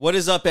What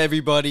is up,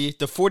 everybody?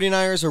 The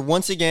 49ers are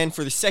once again,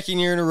 for the second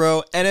year in a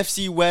row,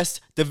 NFC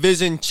West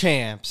Division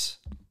champs.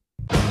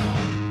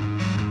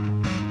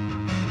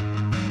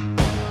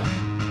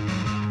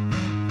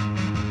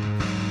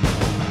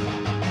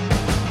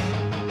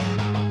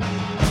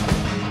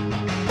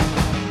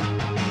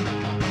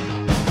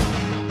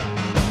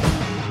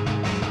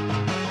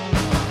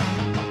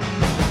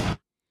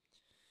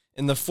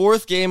 In the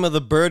fourth game of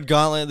the Bird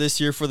Gauntlet this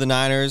year for the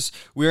Niners,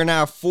 we are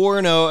now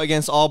 4-0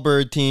 against all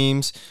Bird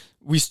teams.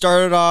 We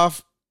started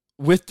off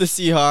with the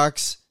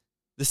Seahawks.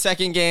 The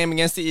second game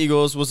against the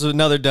Eagles was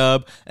another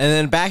dub, and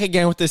then back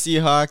again with the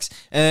Seahawks,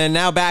 and then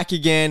now back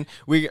again.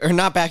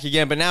 Not back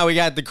again, but now we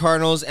got the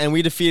Cardinals, and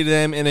we defeated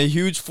them in a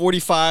huge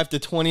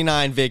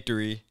 45-29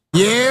 victory.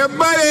 Yeah,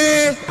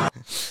 buddy.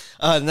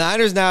 The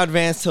Niners now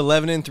advance to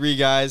 11-3,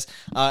 guys,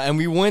 and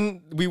we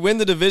win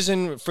the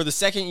division for the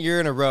second year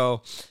in a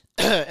row.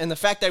 And the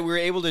fact that we were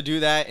able to do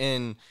that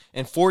in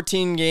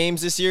 14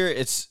 games this year,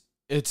 it's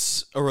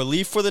a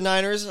relief for the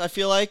Niners. I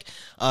feel like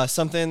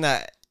something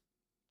that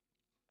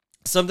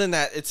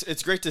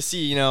it's great to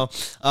see.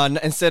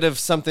 Instead of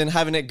something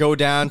having it go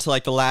down to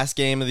like the last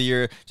game of the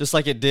year, just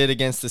like it did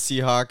against the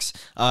Seahawks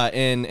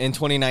in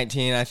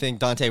 2019. I think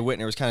Dante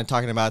Whitner was kind of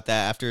talking about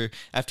that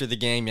after the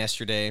game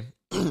yesterday,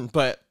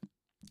 but.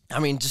 I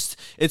mean,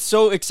 it's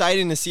so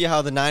exciting to see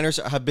how the Niners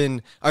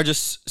are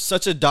just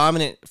such a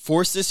dominant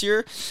force this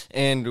year,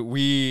 and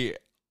we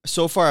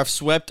so far have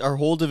swept our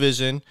whole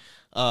division.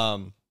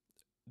 The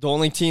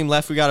only team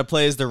left we got to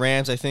play is the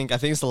Rams. I think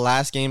it's the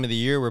last game of the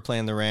year we're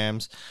playing the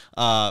Rams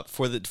to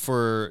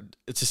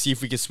see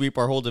if we can sweep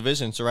our whole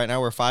division. So right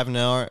now we're 5-0 in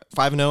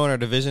our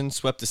division.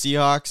 Swept the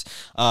Seahawks.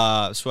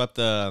 Swept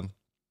the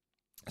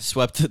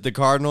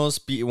Cardinals.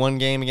 Beat one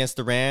game against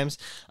the Rams.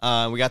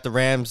 We got the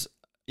Rams.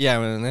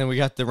 Yeah, and then we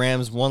got the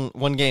Rams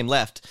one game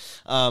left.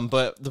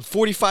 But the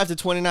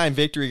 45-29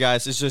 victory,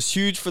 guys, is just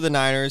huge for the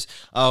Niners.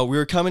 We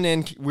were coming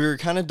in, we were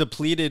kind of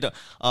depleted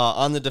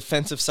on the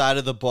defensive side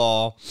of the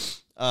ball.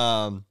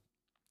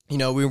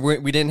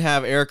 We didn't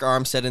have Eric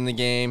Armstead in the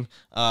game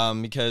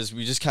because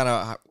we just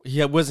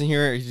he wasn't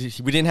here.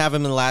 We didn't have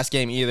him in the last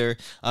game either.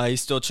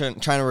 He's still trying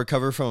to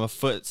recover from a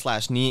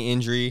foot/knee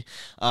injury.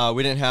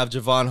 We didn't have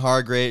Javon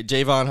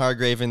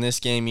Hargrave in this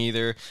game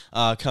either,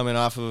 coming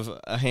off of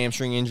a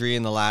hamstring injury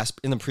in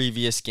the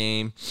previous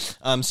game.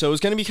 So it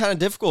was going to be kind of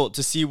difficult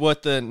to see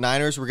what the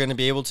Niners were going to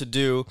be able to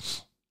do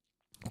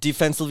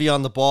defensively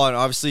on the ball, and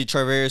obviously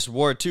Charvarius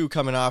Ward too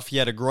coming off. He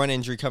had a groin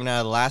injury coming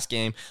out of the last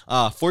game.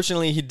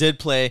 Fortunately, he did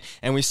play,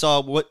 and we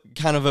saw what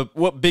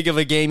big of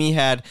a game he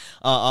had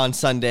on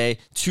Sunday.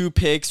 2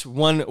 picks,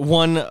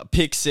 one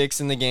pick six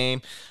in the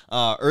game.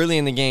 Early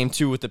in the game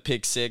too with the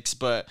pick six,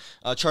 but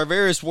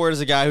Charvarius Ward is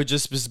a guy who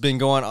just has been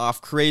going off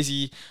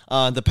crazy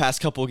the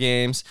past couple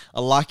games,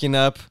 locking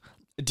up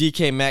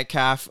DK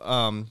Metcalf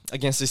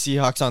against the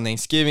Seahawks on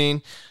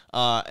Thanksgiving,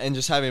 and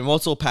just having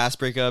multiple pass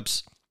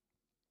breakups.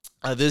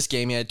 This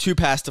game, he had 2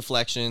 pass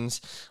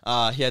deflections.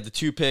 He had the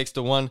 2 picks,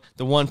 the one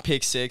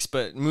pick six.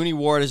 But Mooney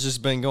Ward has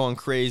just been going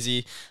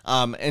crazy.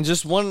 And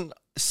just one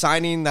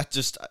signing that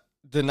just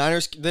the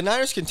Niners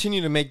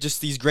continue to make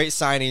just these great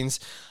signings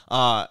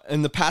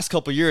in the past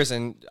couple years.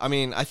 And I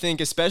mean, I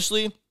think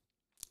especially,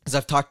 as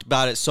I've talked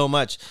about it so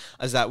much,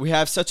 is that we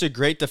have such a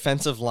great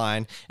defensive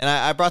line. And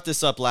I brought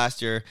this up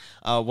last year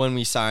when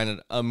we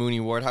signed Mooney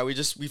Ward, how we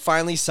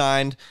finally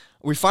signed.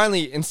 We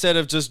finally, instead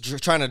of just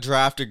trying to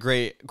draft a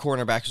great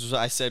cornerback, which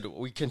I said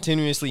we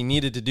continuously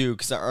needed to do,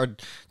 because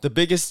the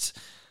biggest,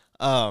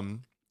 not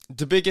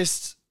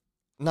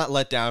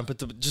letdown, but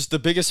the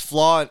biggest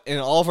flaw in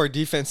all of our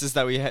defenses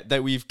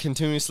that we've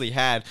continuously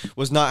had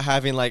was not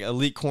having like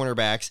elite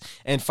cornerbacks.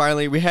 And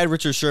finally, we had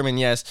Richard Sherman.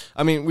 Yes,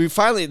 I mean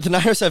the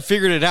Niners have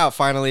figured it out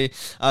finally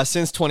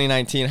since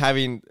 2019,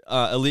 having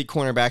elite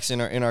cornerbacks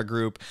in our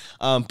group.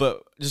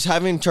 But just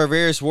having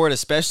Charvarius Ward,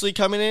 especially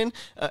coming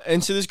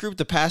into this group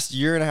the past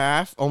year and a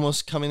half,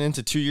 almost coming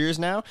into 2 years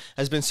now,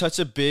 has been such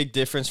a big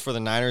difference for the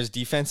Niners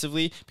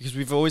defensively, because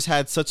we've always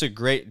had such a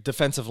great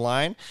defensive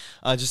line.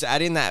 Just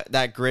adding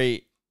that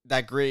great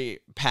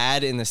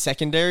pad in the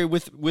secondary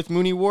with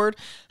Mooney Ward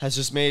has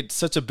just made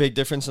such a big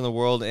difference in the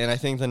world. And I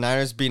think the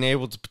Niners being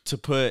able to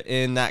put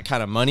in that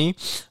kind of money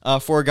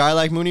for a guy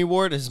like Mooney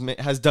Ward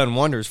has done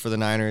wonders for the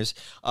Niners.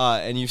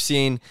 And you've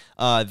seen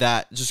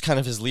that just kind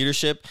of his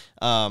leadership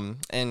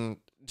and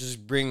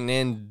just bringing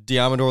in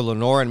Deommodore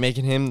Lenoir and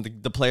making him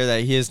the player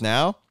that he is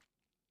now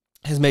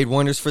has made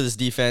wonders for this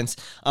defense.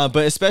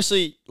 But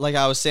especially, like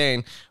I was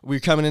saying, we're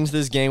coming into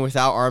this game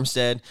without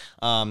Armstead,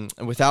 and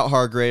without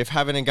Hargrave.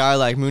 Having a guy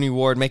like Mooney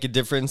Ward make a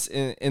difference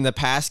in the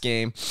pass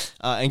game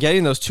and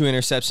getting those 2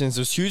 interceptions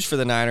was huge for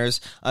the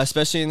Niners,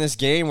 especially in this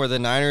game where the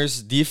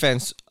Niners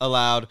defense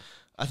allowed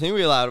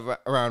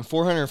around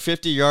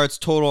 450 yards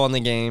total on the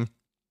game,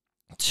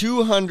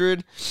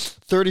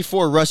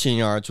 234 rushing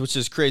yards, which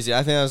is crazy. I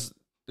think that was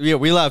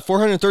we allowed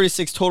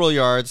 436 total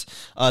yards.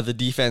 The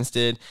defense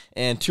did,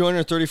 and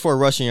 234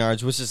 rushing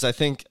yards, which is I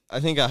think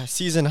a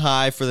season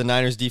high for the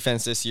Niners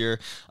defense this year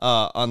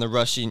on the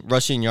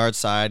rushing yard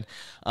side.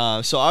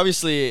 So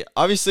obviously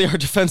our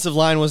defensive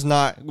line was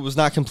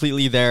not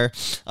completely there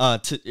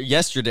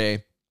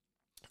yesterday.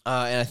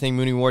 And I think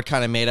Mooney Ward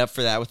kind of made up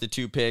for that with the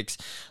 2 picks,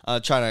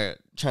 trying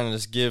to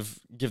just give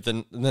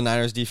the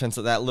Niners defense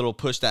that little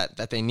push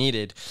that they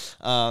needed.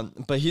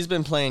 But he's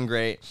been playing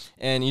great,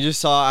 and you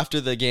just saw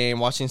after the game,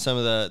 watching some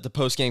of the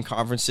post game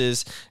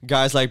conferences,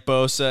 guys like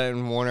Bosa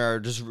and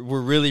Warner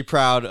were really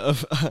proud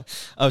of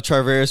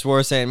Charvarius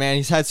Ward, saying, man,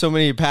 he's had so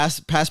many pass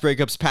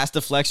breakups, pass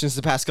deflections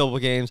the past couple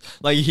of games.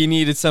 Like, he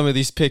needed some of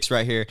these picks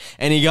right here,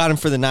 and he got them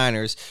for the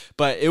Niners.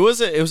 But it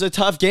was a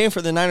tough game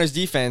for the Niners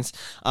defense.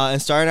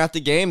 And starting out the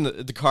game,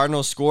 the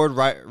Cardinals scored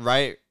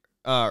right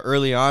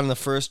early on in the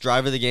first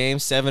drive of the game,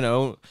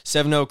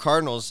 7-0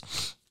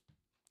 Cardinals.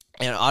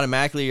 And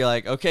automatically you're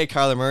like, okay,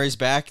 Kyler Murray's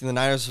back. And the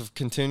Niners have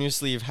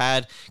continuously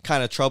had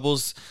kind of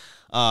troubles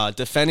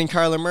defending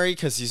Kyler Murray,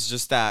 because he's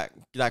just that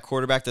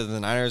quarterback that the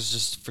Niners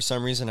just for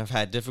some reason have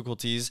had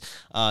difficulties,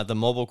 the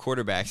mobile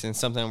quarterbacks, and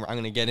something I'm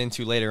going to get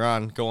into later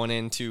on going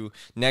into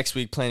next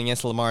week playing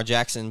against Lamar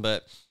Jackson.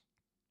 But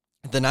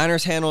the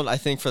Niners handled, I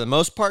think, for the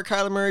most part,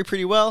 Kyler Murray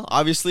pretty well.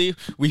 Obviously,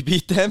 we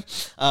beat them.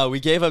 We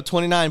gave up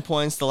 29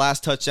 points. The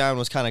last touchdown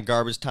was kind of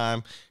garbage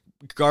time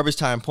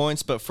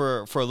points. But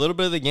for a little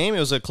bit of the game, it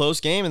was a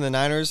close game, and the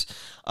Niners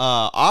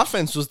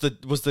offense was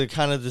the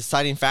kind of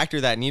deciding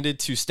factor that needed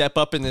to step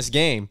up in this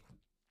game.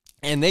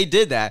 And they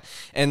did that,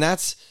 and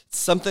that's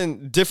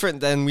something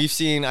different than we've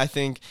seen, I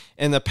think,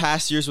 in the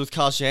past years with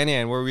Kyle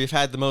Shanahan, where we've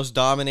had the most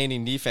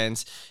dominating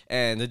defense,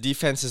 and the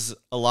defenses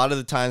a lot of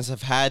the times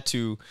have had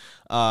to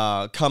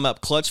come up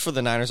clutch for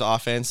the Niners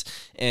offense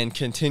and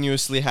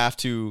continuously have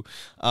to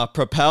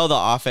propel the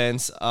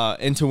offense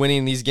into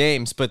winning these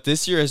games. But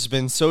this year has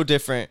been so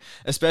different,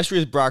 especially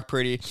with Brock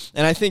Purdy.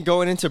 And I think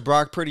going into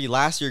Brock Purdy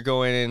last year,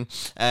 going in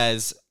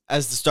as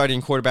the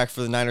starting quarterback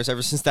for the Niners,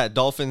 ever since that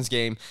Dolphins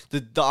game,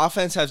 the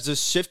offense has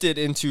just shifted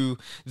into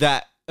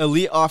that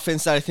elite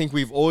offense that I think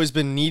we've always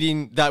been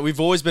needing, that we've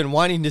always been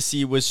wanting to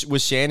see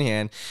with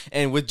Shanahan.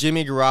 And with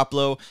Jimmy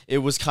Garoppolo, it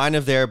was kind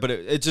of there, but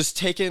it just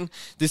taken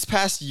this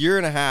past year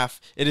and a half,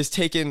 it has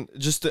taken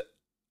just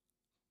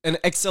an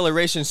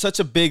acceleration, such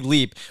a big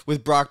leap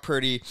with Brock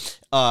Purdy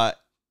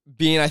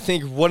being, I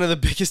think, one of the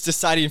biggest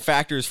deciding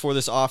factors for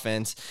this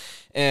offense.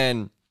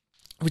 And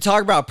we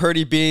talk about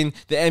Purdy being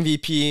the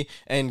MVP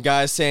and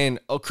guys saying,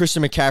 oh,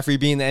 Christian McCaffrey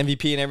being the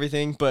MVP and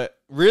everything, but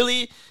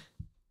really,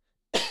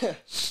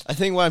 I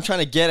think what I'm trying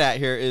to get at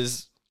here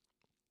is,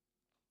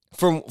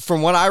 from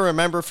what I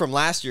remember from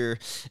last year,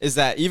 is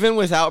that even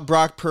without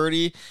Brock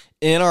Purdy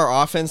in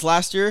our offense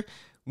last year,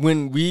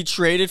 when we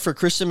traded for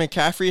Christian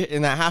McCaffrey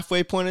in that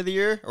halfway point of the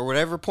year, or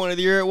whatever point of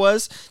the year it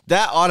was,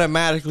 that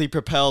automatically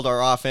propelled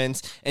our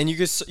offense. And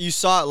you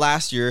saw it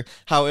last year,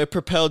 how it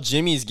propelled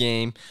Jimmy's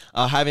game,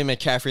 having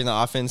McCaffrey in the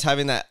offense,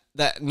 having that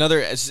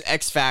another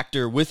X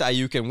factor with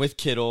Ayuk and with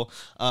Kittle,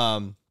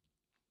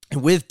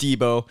 and with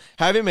Debo.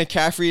 Having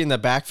McCaffrey in the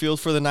backfield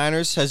for the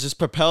Niners has just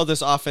propelled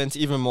this offense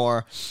even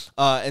more.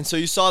 And so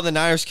you saw the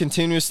Niners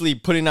continuously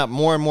putting up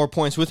more and more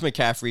points with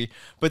McCaffrey.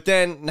 But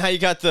then now you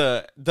got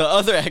the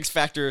other X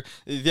factor,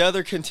 the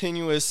other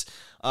continuous,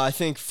 I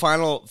think,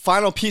 final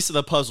piece of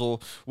the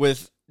puzzle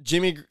without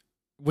Jimmy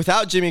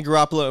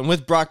Garoppolo and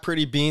with Brock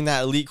Purdy being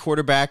that elite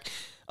quarterback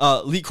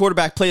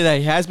play that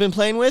he has been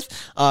playing with.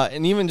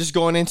 And even just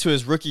going into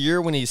his rookie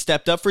year when he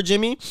stepped up for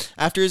Jimmy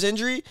after his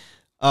injury.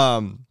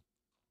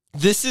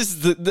 This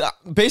is the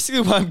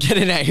basically what I'm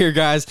getting at here,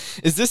 guys,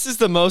 is this is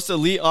the most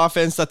elite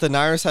offense that the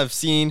Niners have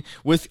seen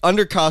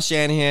under Kyle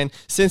Shanahan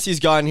since he's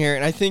gotten here.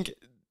 And I think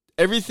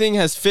everything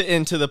has fit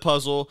into the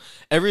puzzle.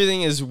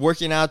 Everything is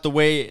working out the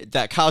way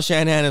that Kyle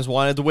Shanahan has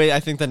wanted, the way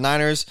I think the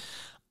Niners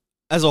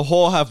as a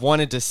whole have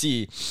wanted to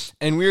see.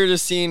 And we're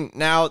just seeing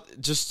now,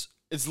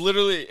 it's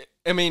literally,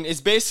 I mean, it's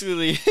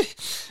basically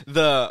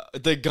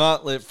the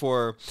gauntlet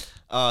for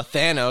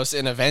Thanos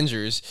in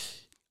Avengers.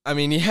 I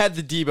mean, he had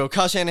the Debo.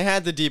 Kyle Shanahan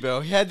had the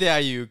Debo. He had the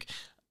Ayuk.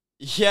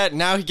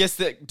 Now he gets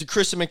the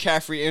Christian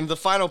McCaffrey. And the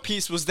final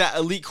piece was that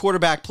elite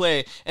quarterback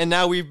play. And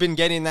now we've been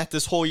getting that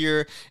this whole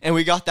year. And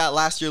we got that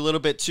last year a little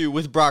bit too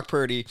with Brock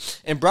Purdy.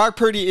 And Brock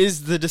Purdy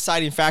is the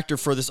deciding factor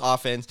for this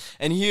offense.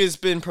 And he has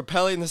been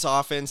propelling this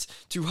offense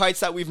to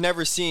heights that we've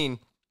never seen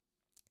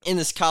in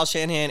this Kyle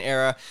Shanahan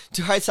era,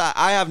 to heights that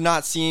I have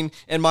not seen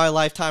in my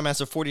lifetime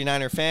as a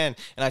 49er fan.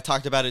 And I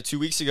talked about it 2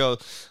 weeks ago,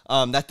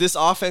 that this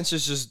offense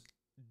is just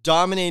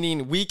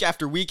dominating week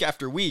after week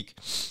after week.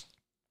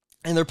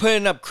 And they're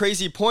putting up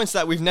crazy points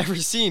that we've never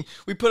seen.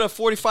 We put up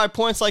 45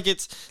 points like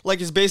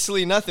it's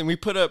basically nothing. We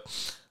put up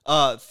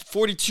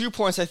 42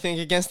 points, I think,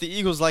 against the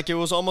Eagles like it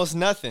was almost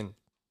nothing.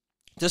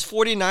 This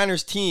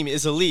 49ers team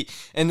is elite,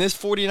 and this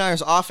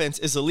 49ers offense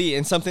is elite,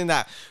 and something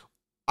that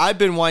I've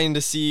been wanting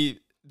to see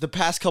the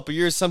past couple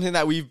years, something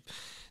that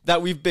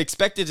we've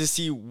expected to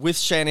see with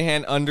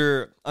Shanahan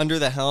under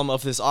the helm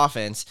of this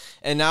offense.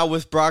 And now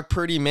with Brock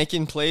Purdy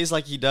making plays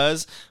like he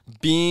does,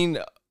 being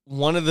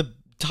one of the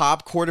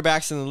top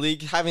quarterbacks in the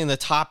league, having the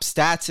top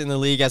stats in the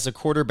league as a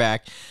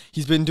quarterback.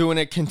 He's been doing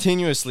it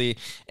continuously,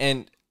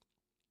 and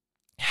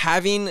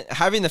having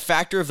the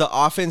factor of the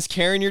offense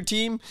carrying your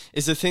team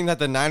is the thing that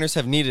the Niners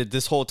have needed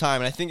this whole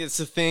time. And I think it's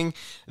the thing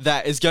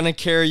that is going to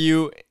carry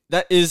you,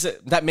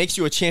 that makes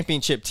you a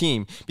championship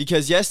team.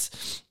 Because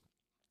yes,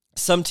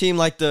 some team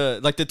like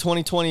the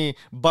 2020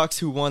 Bucks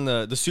who won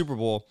the Super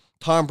Bowl,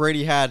 Tom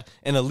Brady had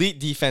an elite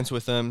defense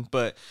with them,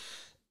 but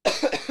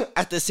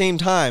at the same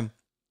time,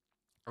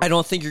 I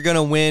don't think you're going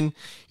to win.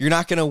 You're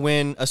not going to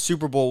win a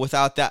Super Bowl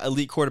without that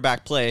elite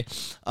quarterback play.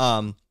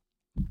 And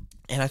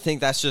I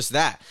think that's just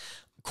that.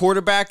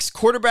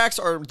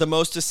 Quarterbacks are the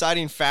most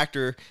deciding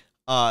factor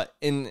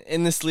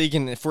in this league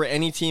and for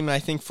any team, and I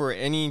think for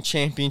any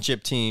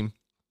championship team.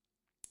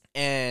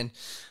 And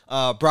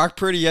Brock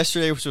Purdy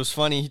yesterday, which was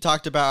funny, he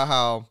talked about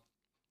how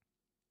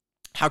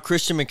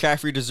Christian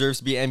McCaffrey deserves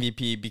to be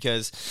MVP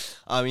because,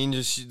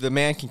 just the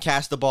man can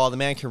cast the ball, the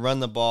man can run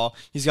the ball.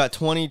 He's got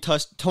 20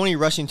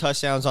 rushing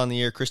touchdowns on the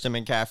year, Christian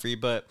McCaffrey.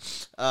 But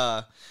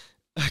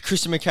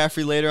Christian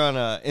McCaffrey later on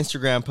an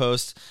Instagram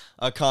post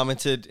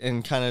commented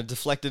and kind of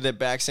deflected it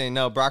back, saying,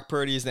 no, Brock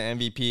Purdy is the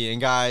MVP.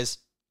 And guys,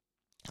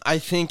 I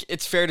think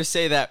it's fair to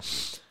say that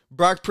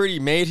Brock Purdy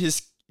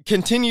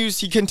continues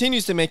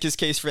to make his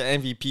case for the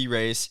MVP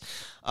race.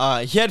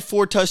 He had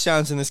 4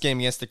 touchdowns in this game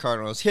against the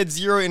Cardinals. He had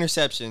 0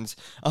 interceptions,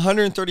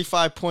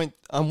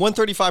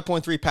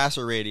 135.3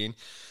 passer rating.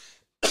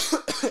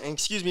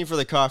 Excuse me for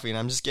the coughing.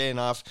 I'm just getting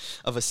off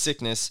of a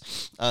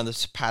sickness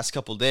this past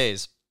couple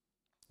days.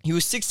 He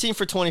was 16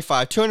 for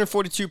 25,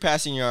 242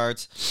 passing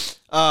yards.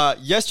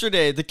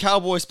 Yesterday, the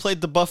Cowboys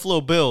played the Buffalo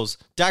Bills.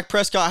 Dak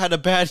Prescott had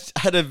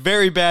a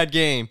very bad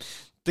game.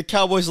 The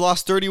Cowboys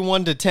lost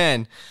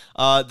 31-10.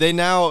 They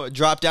now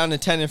drop down to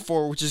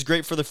 10-4, which is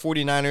great for the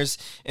 49ers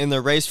in the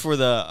race for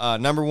the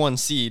number 1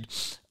 seed.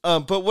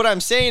 But what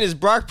I'm saying is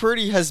Brock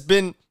Purdy has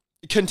been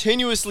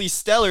continuously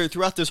stellar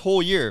throughout this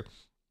whole year.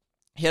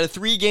 He had a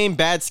 3-game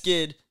bad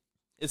skid.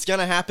 It's going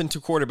to happen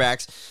to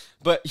quarterbacks.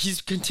 But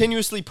he's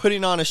continuously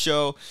putting on a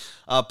show,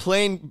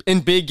 playing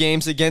in big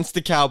games against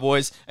the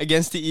Cowboys,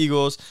 against the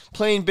Eagles,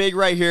 playing big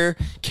right here,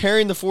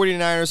 carrying the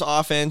 49ers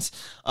offense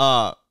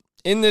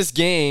in this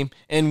game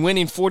and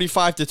winning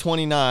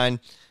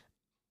 45-29.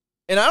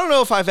 And I don't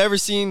know if I've ever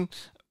seen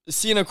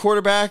a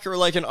quarterback or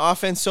like an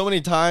offense so many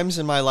times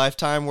in my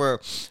lifetime where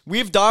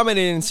we've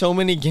dominated in so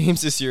many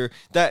games this year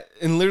that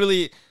in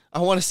literally, I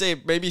want to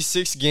say maybe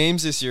 6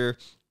 games this year,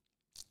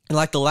 in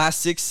like the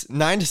last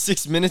 9 to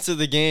 6 minutes of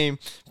the game,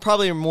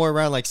 probably more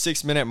around like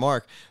 6-minute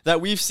mark,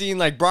 that we've seen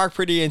like Brock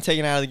Purdy getting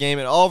taken out of the game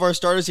and all of our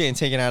starters getting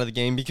taken out of the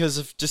game because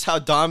of just how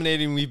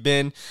dominating we've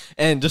been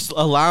and just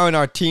allowing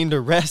our team to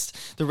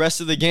rest the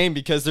rest of the game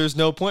because there's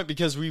no point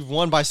because we've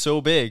won by so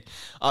big.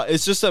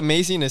 It's just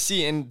amazing to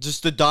see, and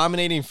just the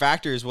dominating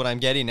factor is what I'm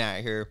getting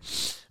at here,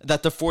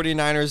 that the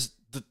 49ers,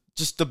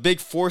 just the big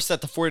force that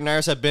the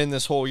 49ers have been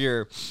this whole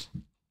year,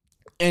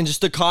 and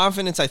just the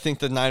confidence I think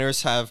the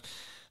Niners have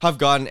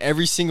gotten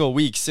every single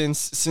week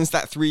since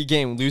that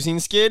 3-game losing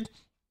skid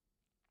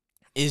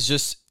is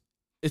just,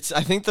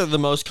 I think they're the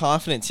most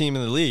confident team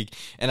in the league,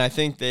 and I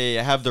think they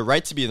have the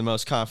right to be the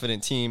most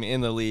confident team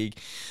in the league.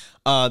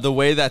 The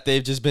way that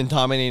they've just been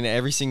dominating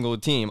every single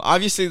team.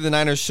 Obviously, the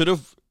Niners should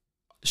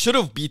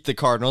have beat the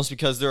Cardinals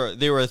because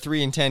they were a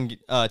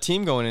 3-10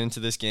 team going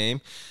into this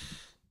game.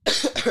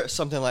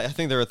 Something like, I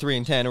think they were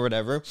 3-10 or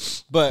whatever.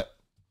 But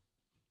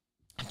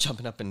I'm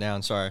jumping up and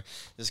down. Sorry,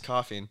 this is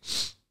coughing.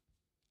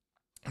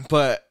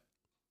 But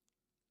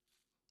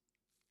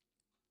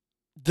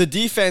the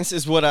defense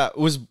is what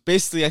was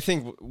basically, I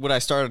think, what I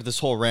started this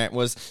whole rant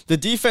was the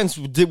defense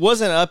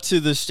wasn't up to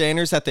the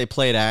standards that they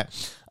played at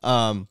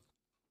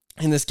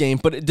in this game,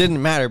 but it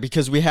didn't matter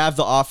because we have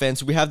the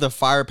offense, we have the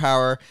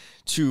firepower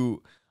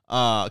to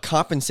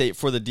compensate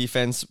for the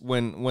defense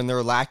when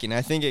they're lacking.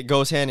 I think it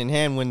goes hand in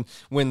hand when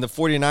the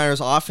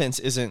 49ers offense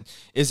isn't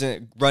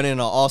running on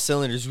all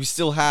cylinders. We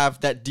still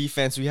have that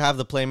defense. We have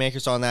the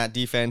playmakers on that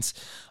defense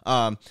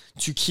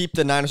to keep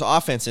the Niners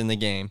offense in the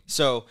game.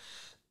 So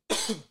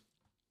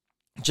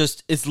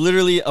just, it's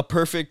literally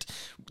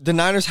the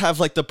Niners have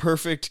like the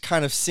perfect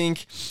kind of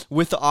sync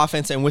with the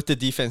offense and with the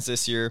defense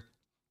this year.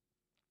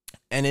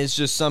 And it's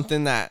just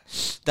something that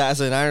as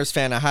a Niners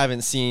fan, I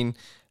haven't seen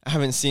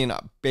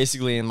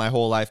basically in my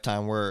whole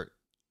lifetime, where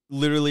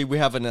literally we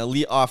have an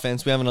elite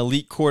offense, we have an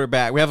elite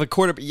quarterback, we have an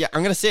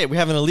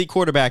elite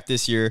quarterback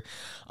this year,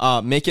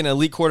 making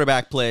elite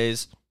quarterback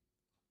plays,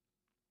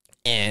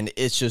 and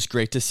it's just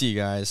great to see,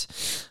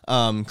 guys.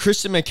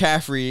 Christian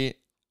McCaffrey,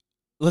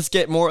 let's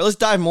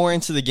dive more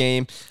into the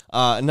game.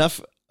 Enough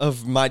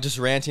of my just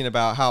ranting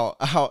about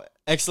how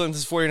excellent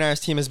this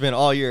 49ers team has been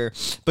all year.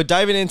 But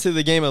diving into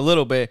the game a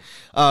little bit,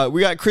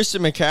 we got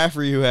Christian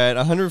McCaffrey, who had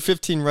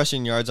 115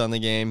 rushing yards on the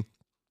game,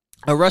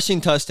 a rushing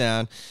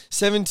touchdown,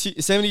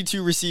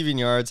 72 receiving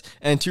yards,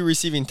 and 2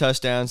 receiving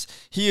touchdowns.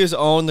 He has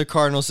owned the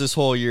Cardinals this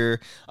whole year.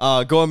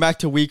 Going back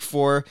to week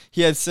 4,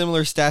 he had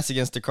similar stats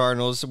against the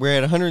Cardinals, where he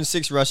had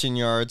 106 rushing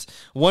yards,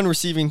 1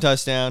 receiving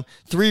touchdown,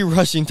 3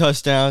 rushing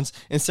touchdowns,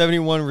 and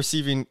 71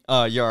 receiving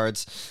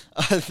yards.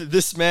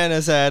 This man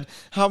has had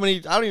how many?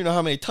 I don't even know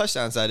how many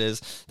touchdowns that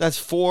is. That's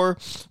 4,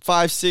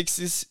 5,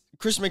 6.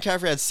 Christian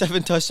McCaffrey had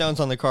 7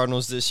 touchdowns on the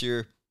Cardinals this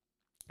year.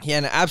 He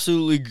had an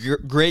absolutely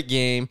great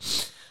game.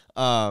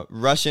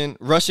 Rushing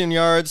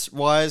yards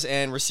wise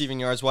and receiving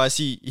yards wise.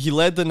 He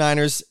led the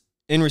Niners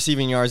in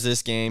receiving yards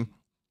this game.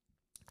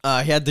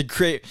 He had the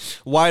great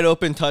wide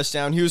open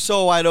touchdown. He was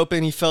so wide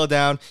open, he fell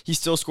down. He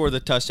still scored the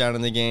touchdown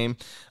in the game.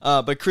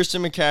 But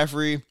Christian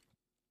McCaffrey,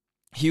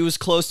 he was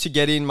close to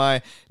getting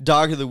my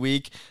dog of the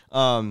week.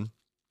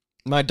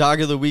 My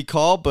dog of the week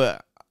call,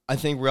 but I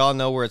think we all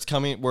know where it's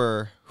coming,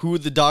 who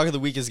the dog of the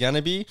week is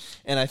gonna be,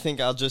 and I think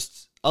I'll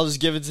just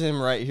give it to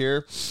him right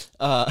here.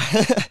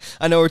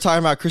 I know we're talking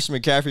about Christian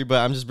McCaffrey, but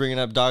I'm just bringing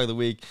up dog of the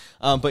week.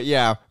 But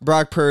yeah,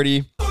 Brock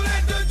Purdy.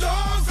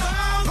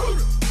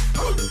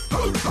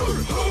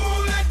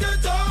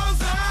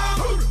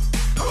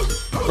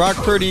 Brock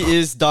Purdy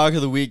is dog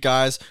of the week,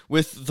 guys,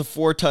 with the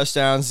 4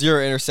 touchdowns,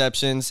 0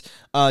 interceptions,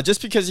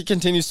 just because he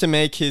continues to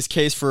make his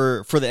case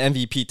for the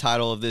MVP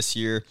title of this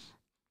year.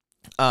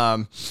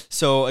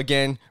 So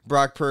again,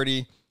 Brock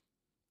Purdy,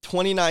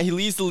 29. He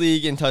leads the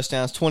league in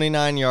touchdowns,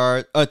 29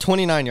 yards,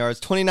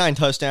 29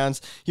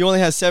 touchdowns. He only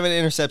has 7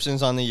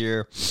 interceptions on the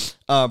year.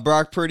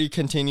 Brock Purdy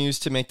continues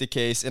to make the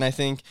case, and I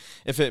think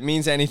if it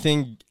means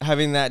anything,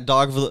 having that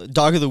dog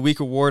of the week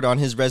award on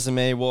his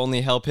resume will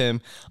only help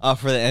him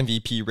for the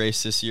MVP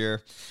race this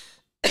year.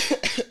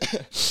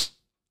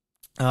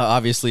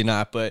 Obviously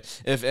not,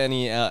 but if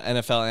any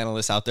NFL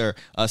analyst out there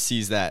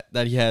sees that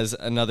he has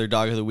another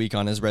dog of the week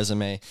on his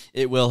resume,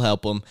 it will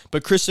help him.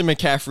 But Christian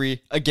McCaffrey,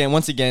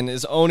 once again,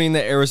 is owning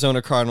the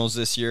Arizona Cardinals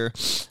this year.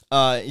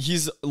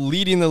 He's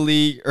leading the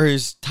league, or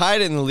he's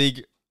tied in the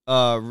league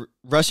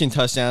rushing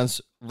touchdowns,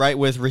 right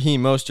with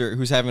Raheem Mostert,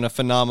 who's having a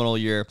phenomenal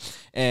year,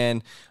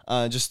 and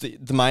just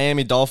the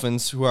Miami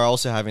Dolphins, who are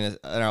also having an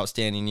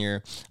outstanding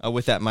year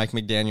with that Mike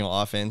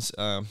McDaniel offense.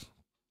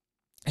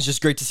 It's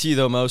just great to see,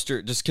 though,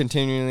 Mostert just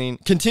continuing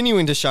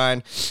to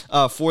shine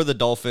for the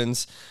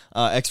Dolphins,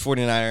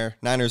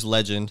 ex-49ers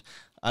legend.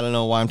 I don't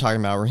know why I'm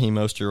talking about Raheem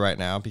Mostert right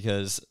now,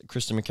 because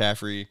Christian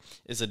McCaffrey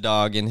is a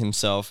dog in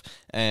himself.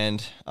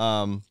 And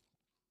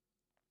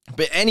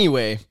but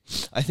anyway,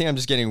 I think I'm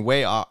just getting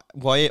way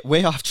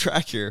off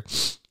track here.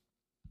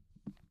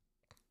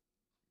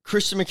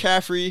 Christian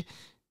McCaffrey,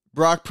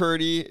 Brock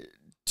Purdy,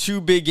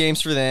 2 big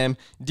games for them.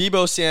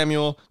 Deebo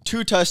Samuel,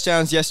 2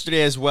 touchdowns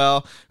yesterday as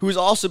well, who's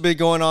also been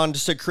going on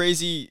just a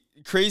crazy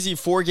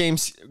 4-game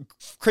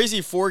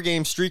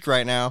streak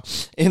right now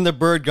in the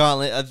Bird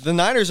Gauntlet. The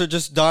Niners are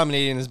just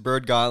dominating this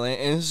Bird Gauntlet,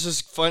 and it's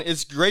just fun.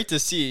 It's great to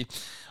see.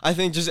 I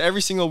think just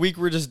every single week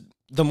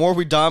the more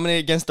we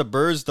dominate against the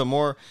Birds, the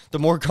more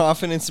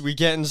confidence we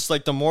get, and just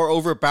like the more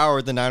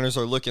overpowered the Niners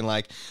are looking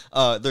like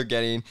they're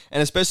getting,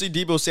 and especially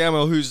Deebo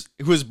Samuel,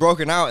 who's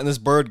broken out in this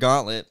Bird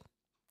Gauntlet.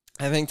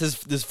 I think this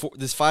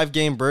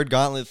 5-game Bird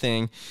Gauntlet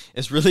thing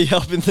is really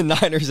helping the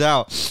Niners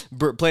out,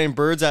 playing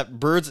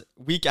birds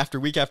week after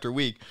week after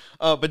week.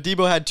 But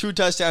Deebo had 2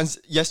 touchdowns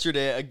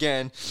yesterday,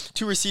 again,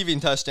 2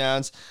 receiving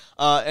touchdowns.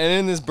 And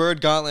in this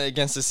Bird Gauntlet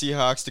against the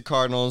Seahawks, the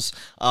Cardinals,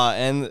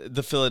 and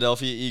the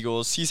Philadelphia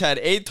Eagles, he's had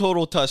 8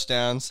 total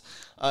touchdowns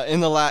in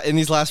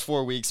these last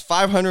 4 weeks,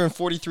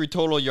 543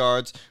 total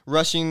yards,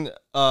 rushing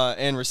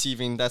and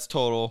receiving. That's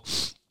total.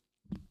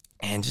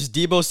 And just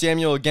Deebo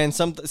Samuel, again,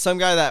 some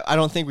guy that I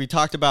don't think we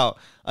talked about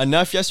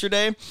enough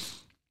yesterday,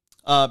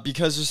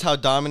 because just how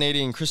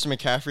dominating Christian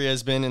McCaffrey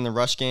has been in the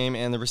rush game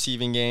and the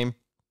receiving game,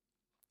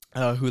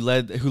 who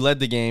led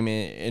the game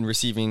in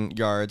receiving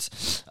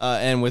yards,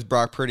 and with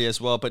Brock Purdy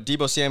as well. But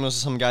Deebo Samuel is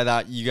some guy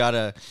that you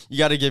gotta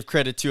give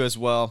credit to as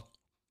well.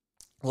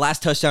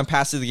 Last touchdown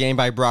pass of the game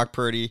by Brock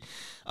Purdy,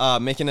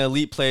 making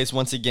elite plays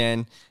once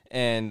again.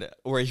 And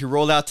where he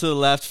rolled out to the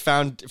left,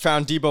 found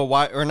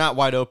Deebo not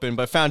wide open,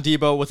 but found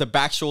Deebo with a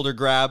back shoulder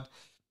grab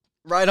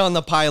right on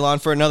the pylon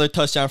for another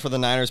touchdown for the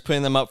Niners,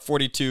 putting them up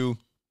 42,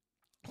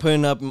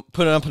 putting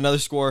up another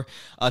score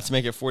to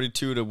make it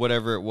 42 to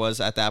whatever it was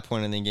at that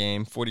point in the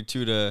game,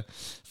 42 to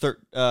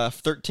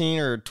 13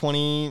 or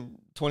 20,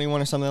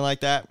 21 or something like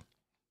that.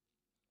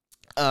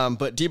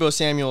 But Deebo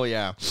Samuel,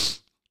 yeah,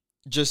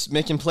 just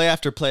making play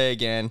after play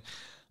again.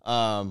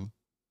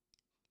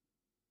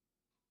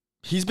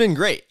 He's been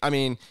great. I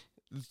mean,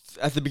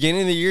 at the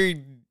beginning of the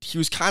year, he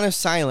was kind of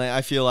silent,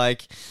 I feel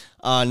like,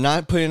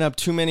 not putting up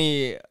too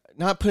many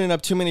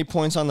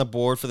points on the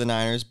board for the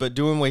Niners, but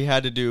doing what he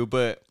had to do.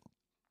 But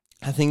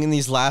I think in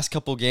these last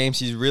couple games,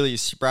 he's really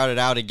sprouted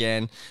out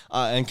again,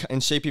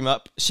 and shaping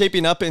up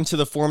into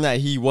the form that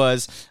he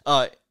was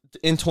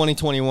in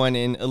 2021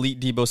 in elite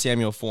Deebo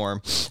Samuel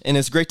form. And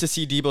it's great to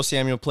see Deebo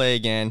Samuel play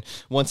again,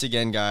 once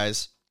again,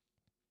 guys.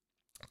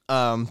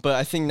 But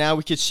I think now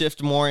we could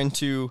shift more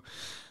into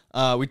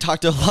We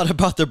talked a lot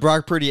about the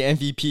Brock Purdy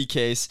MVP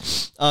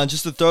case,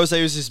 just the throws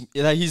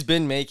that he's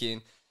been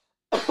making.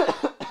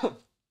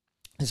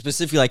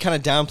 Specifically, I kind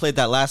of downplayed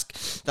that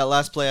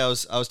last play I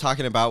was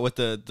talking about with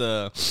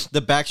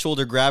the back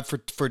shoulder grab for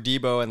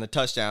Debo and the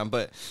touchdown.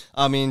 But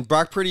I mean,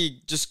 Brock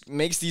Purdy just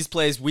makes these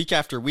plays week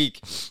after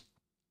week.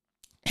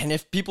 And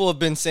if people have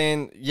been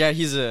saying, yeah,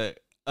 he's a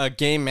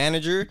game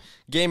manager,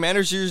 game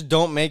managers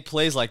don't make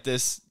plays like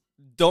this.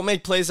 Don't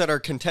make plays that are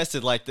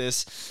contested like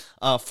this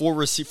for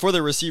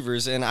the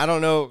receivers. And I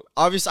don't know.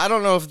 Obviously, I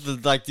don't know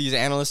if these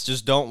analysts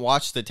just don't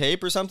watch the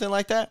tape or something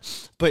like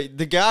that. But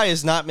the guy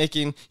is not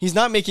making. He's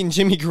not making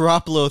Jimmy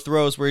Garoppolo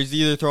throws where he's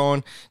either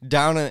throwing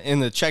down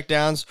in the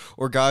checkdowns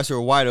or guys who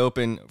are wide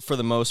open for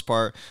the most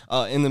part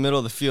in the middle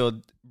of the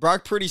field.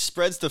 Brock Purdy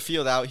spreads the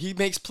field out. He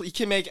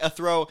can make a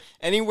throw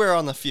anywhere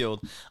on the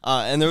field.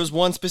 And there was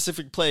one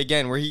specific play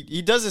again where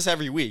he does this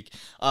every week.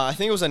 I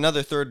think it was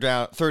another third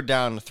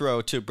down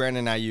throw to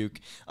Brandon Ayuk.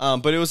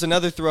 But it was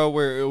another throw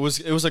where it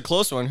was a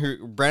close one.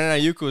 Brandon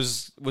Ayuk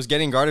was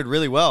getting guarded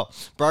really well.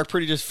 Brock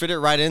Purdy just fit it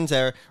right in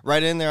there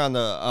on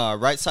the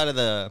right side of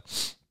the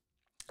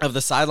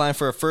sideline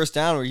for a first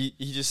down where he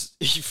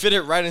fit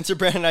it right into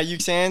Brandon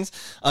Ayuk's hands.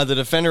 The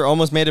defender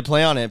almost made a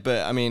play on it,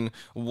 but I mean,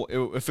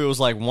 if it was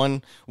like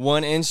one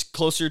inch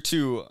closer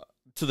to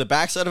the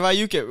backside of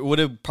Ayuk, it would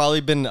have probably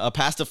been a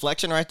pass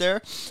deflection right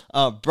there.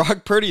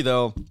 Brock Purdy,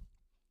 though,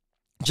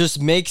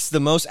 just makes the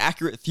most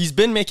accurate. He's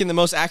been making the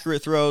most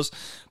accurate throws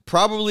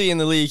probably in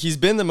the league. He's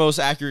been the most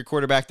accurate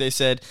quarterback, they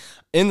said,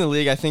 in the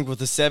league, I think, with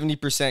a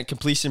 70%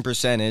 completion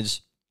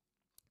percentage.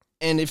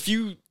 And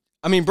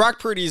Brock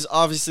Purdy's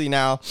obviously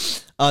now,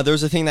 there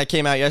was a thing that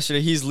came out yesterday.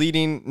 He's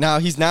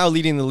now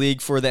leading the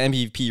league for the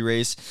MVP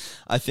race.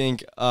 I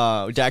think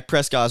Dak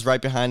Prescott is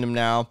right behind him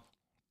now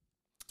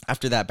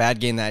after that bad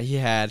game that he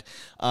had.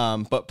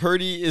 But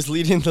Purdy is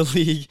leading the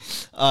league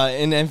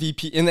in the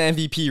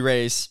MVP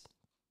race.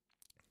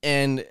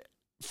 And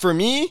for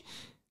me,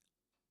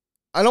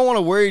 I don't want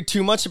to worry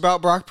too much about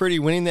Brock Purdy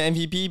winning the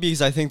MVP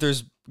because I think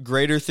there's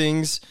greater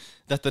things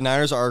that the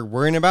Niners are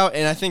worrying about.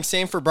 And I think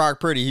same for Brock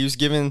Purdy. He was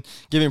giving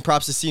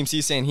props to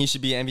CMC saying he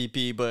should be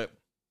MVP. But,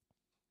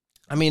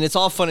 I mean, it's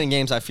all fun and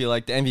games, I feel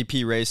like, the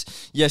MVP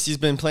race. Yes, he's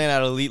been playing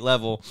at elite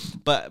level.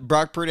 But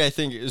Brock Purdy, I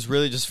think, is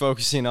really just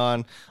focusing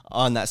on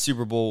that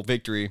Super Bowl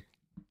victory,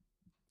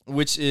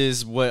 which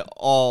is what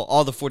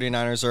all the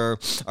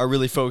 49ers are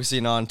really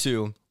focusing on,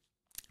 too.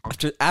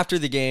 After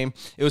the game,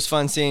 it was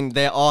fun seeing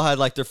they all had,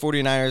 like, their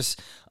 49ers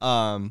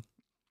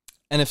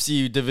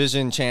NFC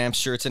Division champs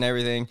shirts and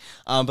everything,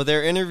 but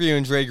they're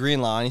interviewing Dre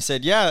Greenlaw, and he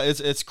said, "Yeah,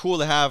 it's cool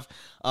to have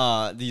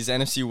these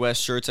NFC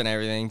West shirts and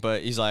everything."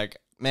 But he's like,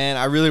 "Man,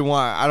 I already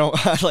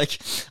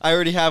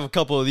have a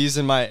couple of these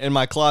in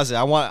my closet.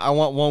 I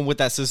want one with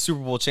that says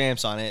Super Bowl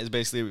champs on it." Is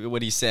basically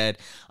what he said,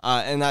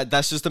 and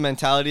that's just the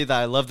mentality that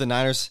I love the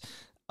Niners,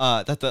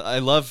 I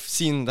love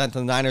seeing that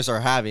the Niners are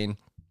having.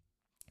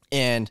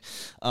 And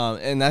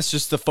that's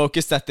just the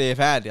focus that they've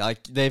had.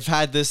 Like, they've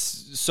had this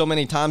so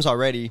many times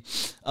already.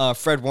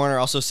 Fred Warner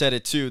also said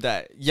it too,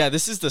 that, yeah,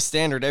 this is the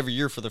standard every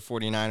year for the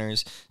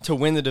 49ers to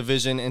win the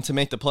division and to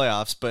make the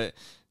playoffs. But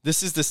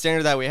this is the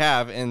standard that we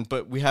have,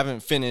 but we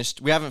haven't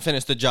finished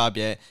the job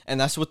yet. And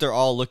that's what they're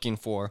all looking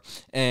for.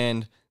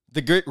 And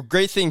the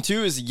great thing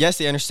too is, yes,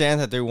 they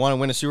understand that they want to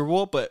win a Super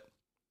Bowl, but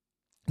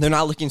they're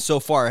not looking so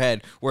far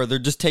ahead where they're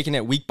just taking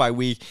it week by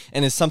week.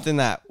 And it's something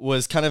that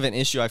was kind of an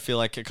issue, I feel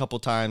like, a couple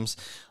times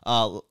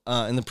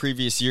in the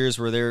previous years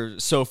where they're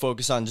so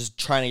focused on just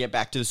trying to get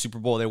back to the Super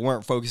Bowl. They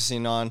weren't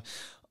focusing on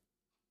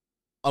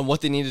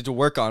what they needed to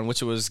work on,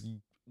 which was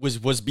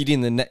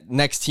beating the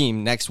next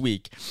team next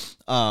week.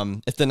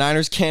 If the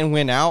Niners can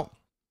win out,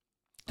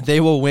 they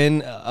will win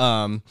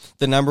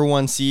the number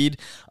one seed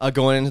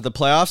going into the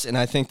playoffs. And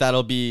I think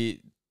that'll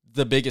be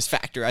the biggest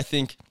factor. I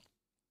think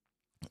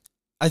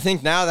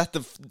now that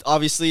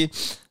obviously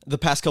the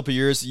past couple of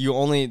years,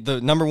 the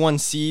number one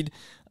seed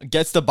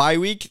gets the bye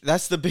week.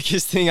 That's the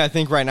biggest thing I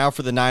think right now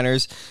for the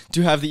Niners,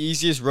 to have the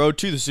easiest road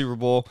to the Super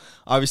Bowl.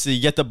 Obviously,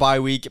 you get the bye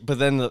week, but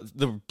then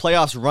the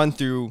playoffs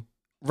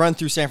run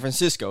through San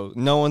Francisco.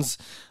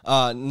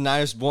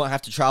 Niners won't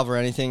have to travel or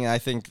anything. And I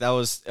think it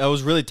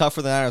was really tough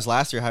for the Niners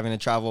last year, having to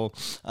travel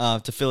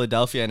to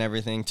Philadelphia and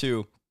everything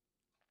too.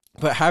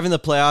 But having the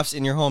playoffs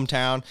in your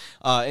hometown,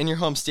 in your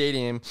home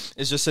stadium,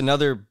 is just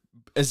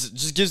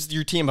just gives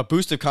your team a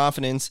boost of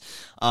confidence,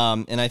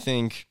 and I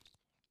think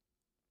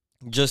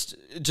just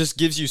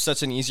gives you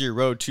such an easier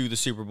road to the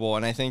Super Bowl.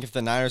 And I think if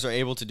the Niners are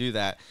able to do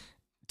that,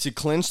 to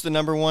clinch the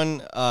number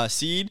one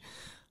seed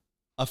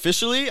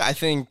officially, I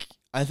think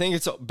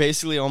it's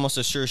basically almost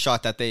a sure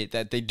shot that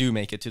they do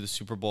make it to the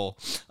Super Bowl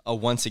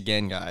once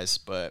again, guys.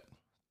 But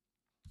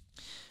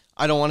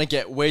I don't want to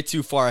get way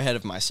too far ahead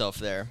of myself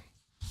there.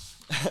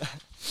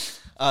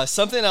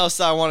 Something else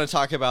that I want to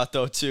talk about,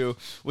 though, too,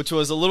 which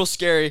was a little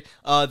scary,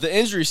 the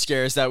injury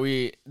scares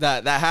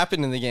that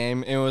happened in the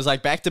game. It was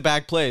like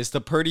back-to-back plays.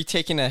 The Purdy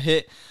taking a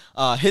hit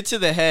to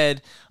the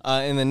head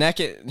in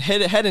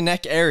the head and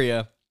neck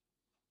area.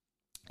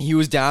 He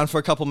was down for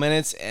a couple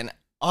minutes, and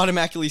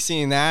automatically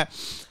seeing that,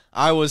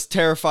 I was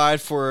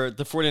terrified for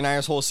the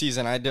 49ers whole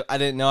season. I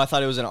didn't know. I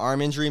thought it was an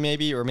arm injury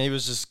maybe, or maybe it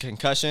was just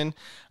concussion.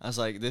 I was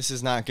like, this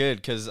is not good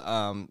because,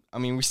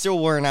 we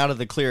still weren't out of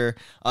the clear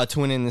to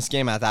win in this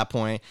game at that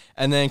point.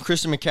 And then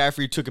Christian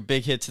McCaffrey took a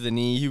big hit to the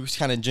knee. He was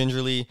kind of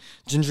gingerly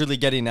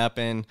getting up,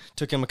 and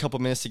took him a couple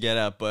minutes to get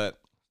up. But,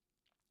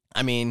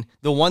 the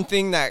one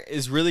thing that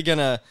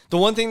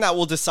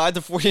will decide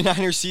the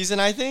 49ers season,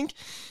 I think,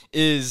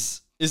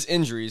 is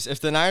injuries. If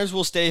the Niners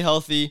will stay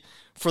healthy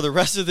for the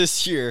rest of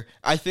this year,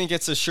 I think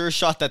it's a sure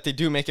shot that they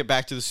do make it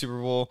back to the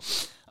Super Bowl,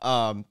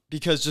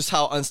 because just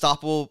how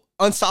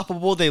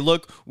unstoppable they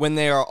look when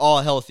they are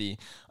all healthy.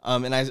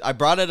 And I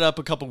brought it up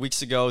a couple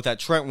weeks ago that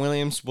Trent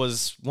Williams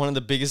was one of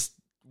the biggest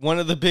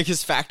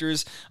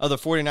factors of the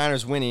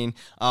 49ers winning.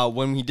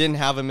 When we didn't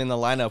have him in the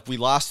lineup, we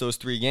lost those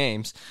 3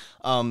 games.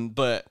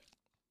 But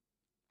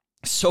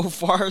so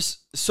far,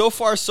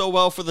 so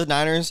well for the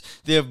Niners.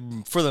 They have,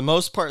 for the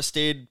most part,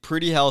 stayed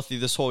pretty healthy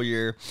this whole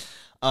year.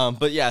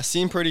 But yeah,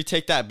 seeing Purdy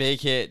take that big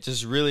hit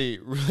just really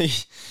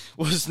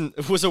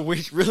was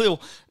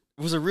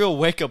a real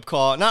wake up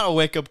call. Not a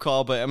wake up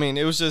call, but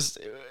it was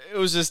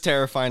just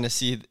terrifying to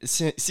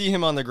see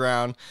him on the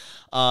ground.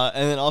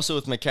 And then also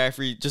with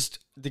McCaffrey, just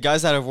the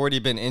guys that have already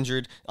been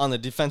injured on the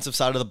defensive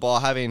side of the ball,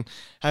 having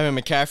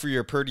McCaffrey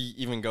or Purdy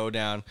even go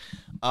down,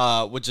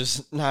 would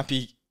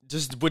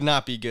would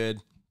not be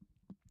good.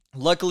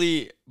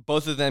 Luckily,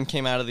 both of them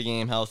came out of the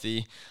game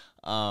healthy.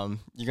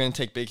 You're going to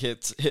take big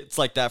hits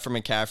like that from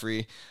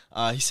McCaffrey.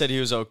 He said he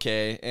was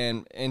okay.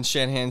 And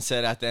Shanahan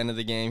said at the end of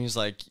the game, he's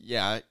like,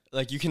 yeah,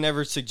 like you can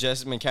never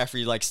suggest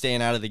McCaffrey like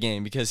staying out of the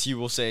game, because he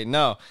will say,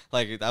 no,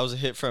 like that was a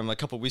hit from a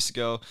couple weeks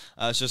ago.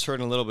 It's just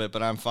hurting a little bit,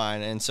 but I'm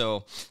fine. And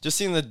so just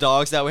seeing the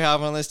dogs that we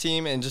have on this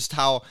team and just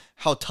how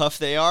tough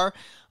they are,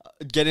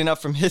 getting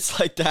up from hits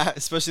like that,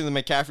 especially the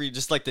McCaffrey,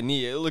 just like the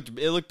knee, it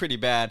looked pretty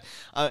bad.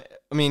 I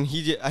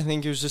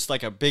think it was just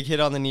like a big hit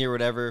on the knee or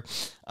whatever.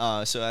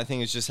 So I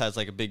think it just has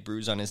like a big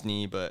bruise on his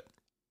knee, but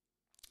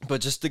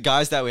just the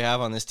guys that we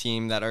have on this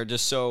team that are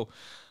just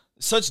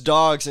such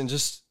dogs, and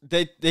just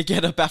they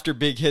get up after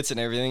big hits and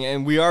everything,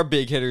 and we are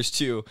big hitters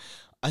too.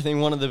 I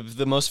think one of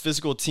the most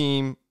physical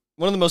teams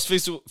in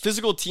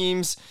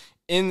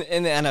the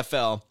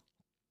NFL,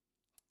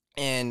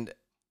 and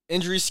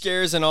injury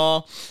scares and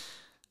all.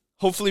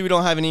 Hopefully we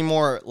don't have any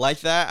more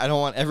like that. I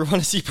don't want everyone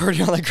to see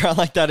Purdy on the ground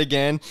like that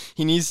again.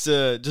 He needs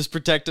to just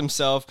protect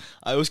himself.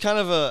 It was kind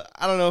of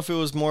I don't know if it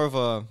was more of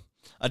a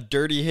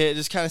dirty hit. It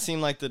just kind of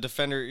seemed like the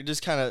defender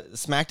just kind of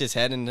smacked his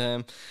head into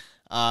him.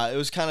 It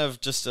was kind of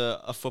just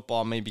a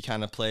football maybe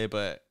kind of play,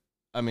 but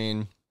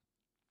I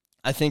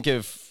think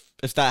if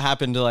that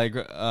happened to like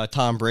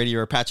Tom Brady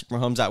or Patrick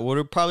Mahomes, that would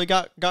have probably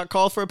got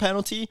called for a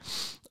penalty.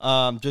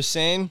 Just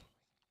saying.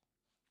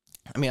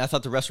 I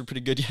thought the refs were pretty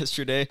good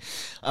yesterday.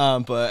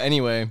 But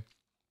anyway,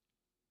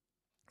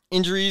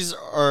 injuries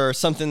are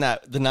something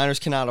that the Niners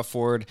cannot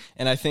afford.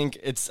 And I think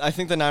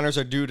the Niners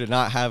are due to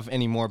not have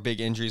any more big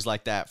injuries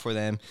like that for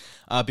them,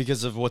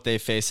 because of what they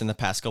faced in the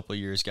past couple of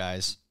years,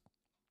 guys.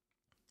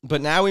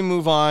 But now we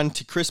move on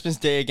to Christmas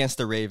Day against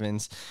the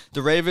Ravens.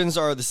 The Ravens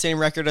are the same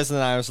record as the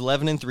Niners,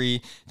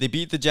 11-3. They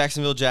beat the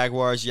Jacksonville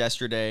Jaguars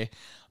yesterday.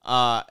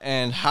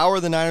 And how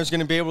are the Niners going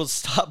to be able to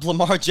stop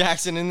Lamar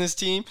Jackson in this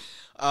team?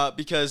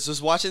 Because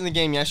just watching the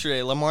game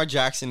yesterday, Lamar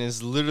Jackson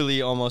is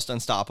literally almost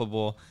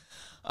unstoppable.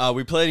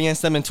 We played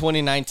against them in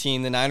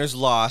 2019. The Niners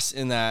lost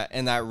in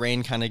that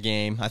rain kind of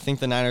game. I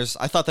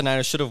thought the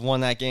Niners should have won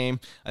that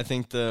game. I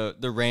think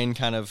the rain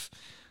kind of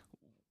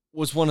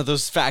was one of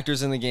those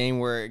factors in the game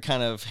where it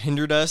kind of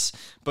hindered us.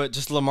 But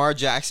just Lamar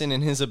Jackson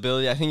and his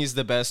ability, I think he's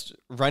the best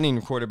running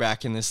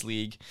quarterback in this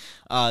league.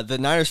 The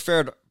Niners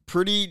fared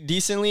pretty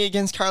decently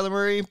against Kyler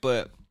Murray,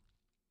 but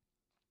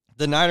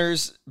the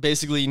Niners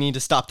basically need to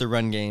stop the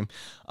run game.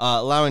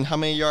 Allowing how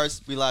many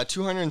yards? We allowed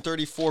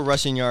 234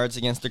 rushing yards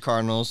against the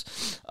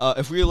Cardinals.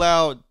 If we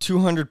allow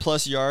 200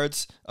 plus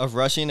yards of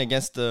rushing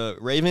against the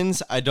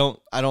Ravens, I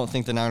don't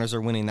think the Niners are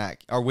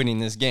winning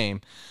this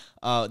game.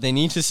 They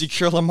need to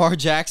secure Lamar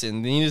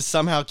Jackson. They need to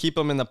somehow keep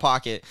him in the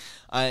pocket.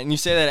 And you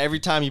say that every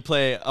time you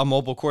play a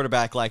mobile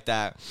quarterback like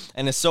that,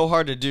 and it's so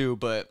hard to do.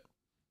 But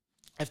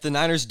if the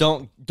Niners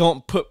don't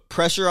put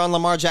pressure on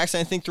Lamar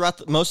Jackson, I think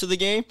throughout most of the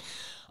game,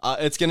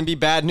 it's going to be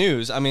bad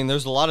news.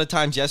 There's a lot of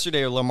times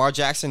yesterday where Lamar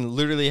Jackson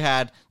literally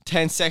had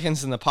 10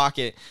 seconds in the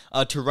pocket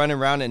to run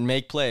around and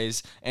make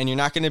plays, and you're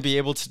not going to be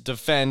able to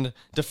defend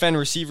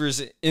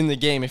receivers in the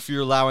game if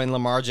you're allowing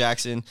Lamar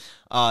Jackson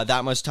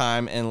that much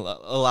time and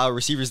allow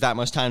receivers that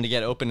much time to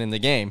get open in the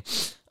game.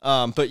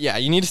 But yeah,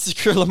 you need to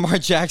secure Lamar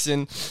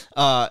Jackson.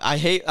 I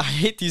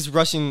hate these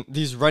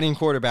running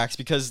quarterbacks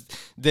because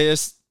they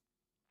just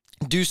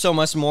do so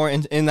much more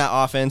in that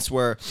offense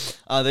where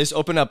they just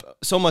open up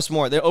so much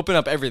more. They open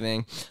up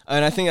everything,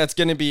 and I think it's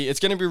gonna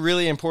be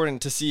really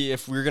important to see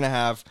if we're gonna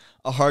have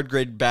a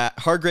Hargrave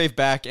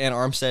back and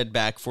Armstead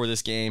back for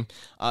this game,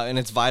 and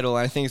it's vital.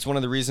 And I think it's one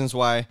of the reasons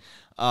why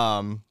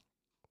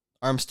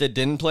Armstead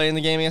didn't play in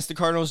the game against the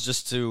Cardinals,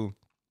 just to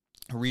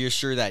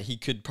reassure that he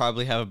could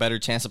probably have a better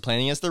chance of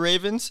playing against the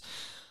Ravens.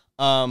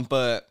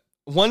 But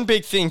one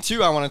big thing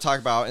too I want to talk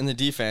about in the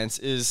defense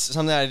is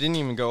something that I didn't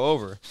even go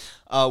over,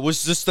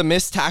 was just the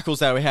missed tackles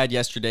that we had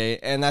yesterday,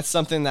 and that's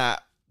something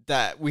that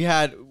we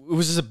had. It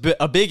was just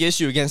a big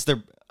issue against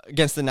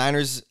the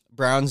Niners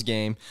Browns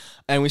game,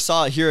 and we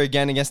saw it here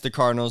again against the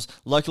Cardinals.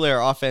 Luckily,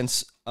 our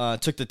offense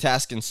took the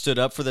task and stood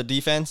up for the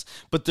defense,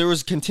 but there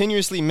was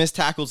continuously missed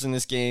tackles in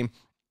this game.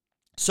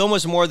 So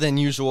much more than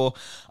usual,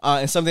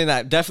 and something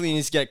that definitely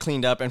needs to get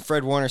cleaned up, and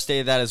Fred Warner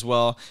stated that as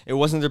well. It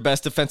wasn't their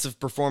best defensive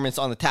performance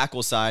on the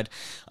tackle side,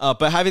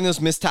 but having those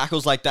missed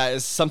tackles like that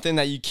is something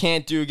that you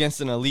can't do against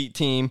an elite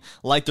team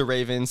like the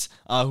Ravens,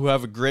 who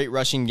have a great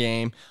rushing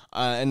game,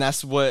 and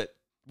that's what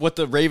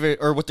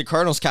the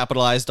Cardinals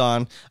capitalized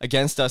on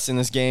against us in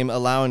this game,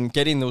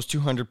 getting those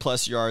 200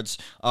 plus yards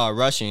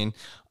rushing,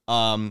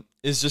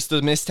 is just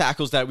the missed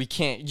tackles that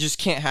you just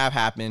can't have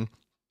happen.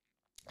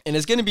 And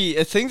I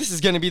think this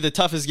is going to be the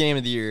toughest game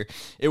of the year.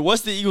 It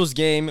was the Eagles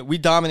game. We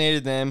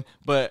dominated them,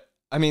 but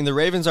I mean, the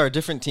Ravens are a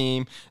different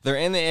team. They're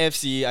in the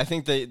AFC. I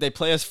think they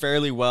play us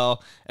fairly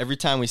well every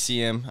time we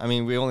see them. I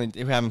mean, we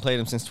haven't played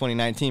them since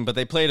 2019, but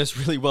they played us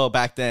really well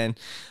back then.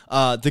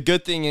 The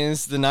good thing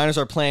is the Niners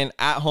are playing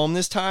at home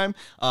this time,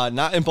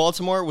 not in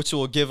Baltimore, which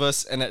will give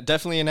us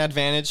definitely an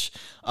advantage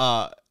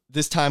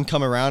this time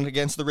come around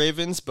against the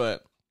Ravens,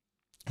 but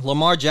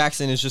Lamar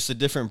Jackson is just a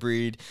different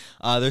breed.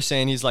 They're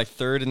saying he's like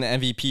third in the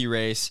MVP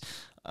race.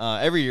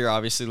 Every year,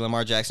 obviously,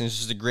 Lamar Jackson is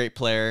just a great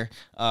player,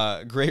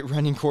 great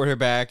running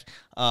quarterback,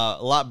 a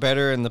lot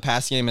better in the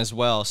pass game as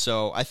well.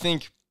 So I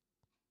think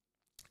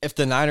if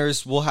the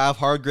Niners will have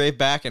Hargrave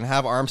back and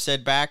have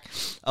Armstead back,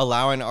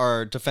 allowing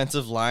our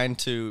defensive line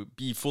to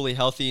be fully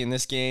healthy in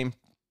this game,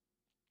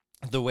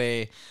 the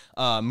way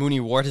Mooney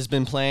Ward has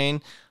been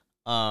playing,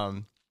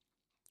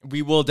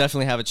 we will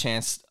definitely have a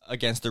chance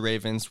against the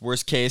Ravens.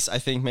 Worst case, I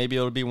think maybe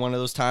it'll be one of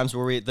those times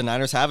where the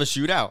Niners have a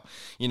shootout,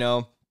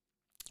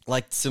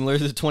 like similar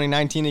to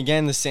 2019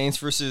 again, the Saints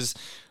versus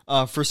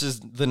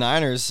the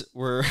Niners,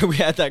 where we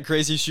had that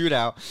crazy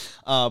shootout.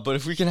 But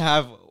if we can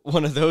have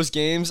one of those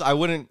games, I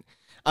don't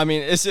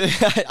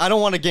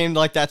want a game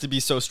like that to be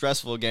so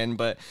stressful again.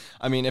 But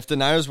I mean, if the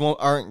Niners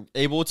aren't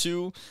able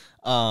to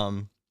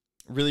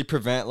really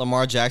prevent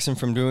Lamar Jackson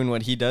from doing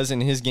what he does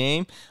in his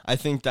game, I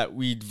think that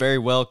we very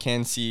well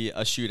can see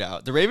a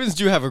shootout. The Ravens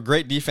do have a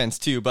great defense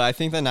too, but I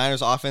think the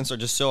Niners offense are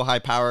just so high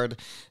powered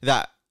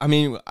that I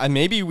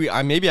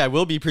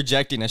will be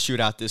projecting a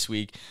shootout this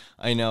week.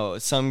 I know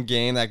some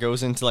game that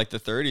goes into like the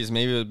 30s,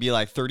 maybe it would be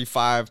like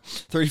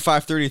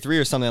 35-33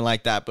 or something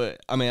like that. But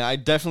I mean,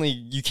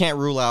 you can't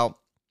rule out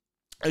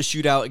a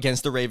shootout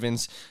against the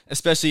Ravens,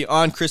 especially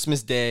on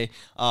Christmas Day.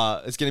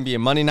 It's going to be a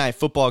Monday Night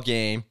Football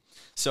game.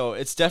 So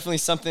it's definitely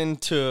something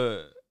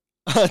to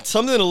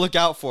look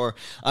out for.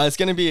 It's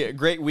going to be a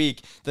great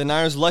week. The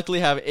Niners luckily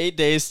have 8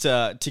 days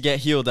to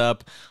get healed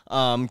up.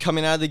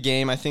 Coming out of the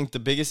game, I think the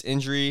biggest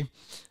injury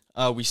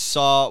we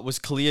saw was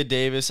Kalia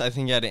Davis. I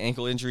think he had an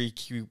ankle injury.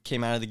 He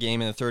came out of the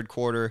game in the third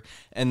quarter.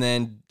 And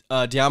then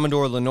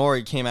Diamador Lenore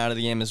came out of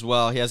the game as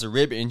well. He has a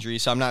rib injury,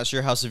 so I'm not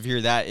sure how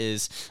severe that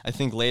is. I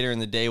think later in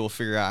the day we'll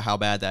figure out how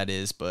bad that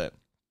is, but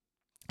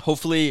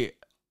hopefully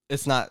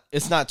it's not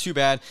too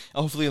bad.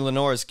 Hopefully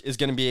Lenore is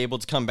going to be able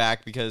to come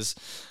back, because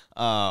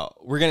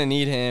we're going to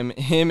need him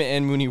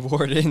and Mooney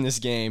Ward in this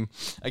game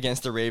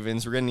against the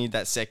Ravens. We're going to need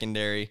that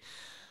secondary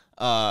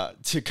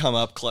to come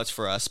up clutch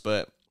for us.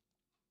 But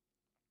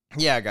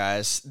yeah,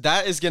 guys,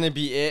 that is going to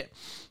be it.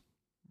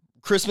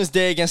 Christmas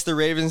Day against the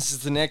Ravens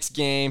is the next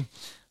game.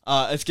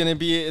 It's gonna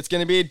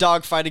be a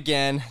dogfight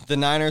again. The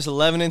Niners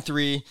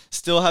 11-3,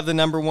 still have the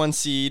number 1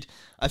 seed.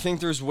 I think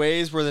there's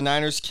ways where the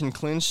Niners can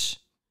clinch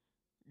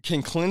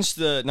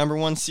the number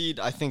 1 seed.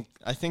 I think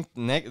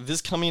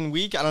this coming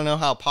week. I don't know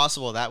how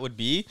possible that would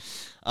be.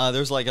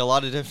 There's like a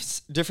lot of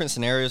different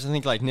scenarios. I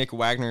think like Nick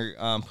Wagner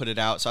put it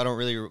out, so I don't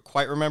really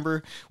quite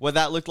remember what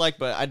that looked like.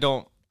 But I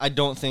don't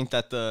think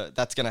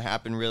that's gonna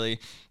happen really,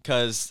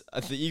 because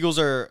the Eagles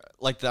are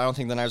like, I don't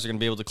think the Niners are gonna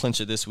be able to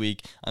clinch it this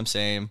week. I'm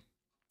saying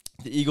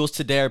the Eagles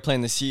today are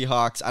playing the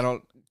Seahawks.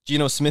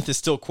 Geno Smith is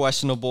still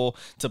questionable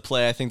to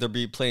play. I think they'll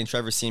be playing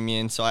Trevor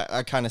Siemian. So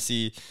I kind of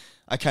see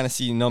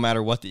no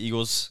matter what the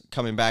Eagles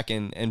coming back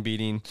and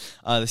beating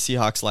the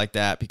Seahawks like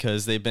that,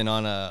 because they've been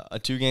on a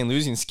 2-game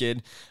losing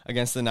skid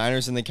against the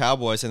Niners and the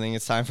Cowboys. I think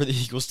it's time for the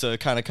Eagles to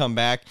kind of come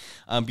back,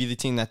 be the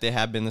team that they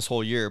have been this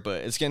whole year.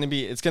 But it's going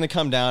to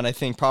come down, I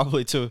think,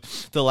 probably to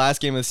the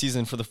last game of the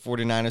season for the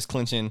 49ers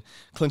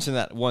clinching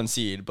that 1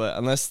 seed. But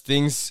unless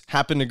things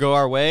happen to go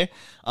our way,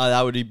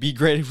 that would be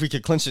great if we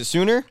could clinch it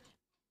sooner.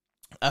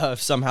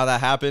 If somehow that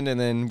happened, and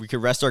then we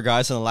could rest our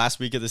guys in the last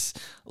week of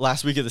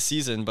the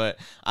season, but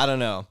I don't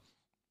know.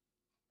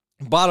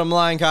 Bottom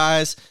line,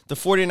 guys, the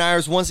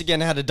 49ers once again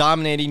had a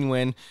dominating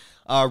win.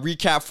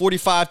 Recap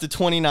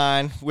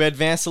 45-29. We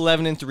advanced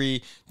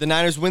 11-3. The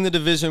Niners win the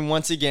division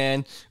once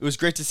again. It was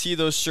great to see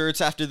those shirts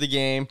after the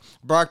game.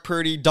 Brock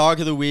Purdy, dog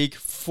of the week,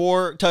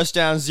 4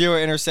 touchdowns, 0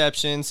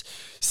 interceptions.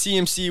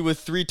 CMC with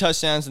 3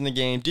 touchdowns in the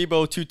game.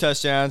 Debo 2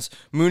 touchdowns.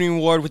 Mooney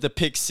Ward with a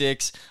pick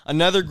 6.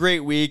 Another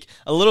great week.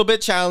 A little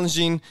bit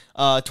challenging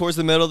towards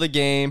the middle of the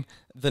game.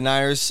 The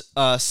Niners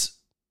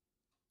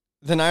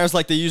the Niners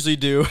like they usually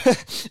do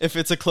if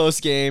it's a close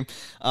game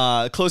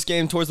towards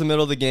the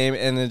middle of the game,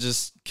 and then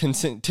just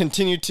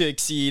continue to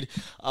exceed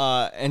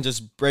and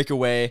just break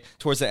away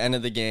towards the end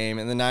of the game.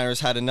 And the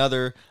Niners had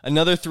another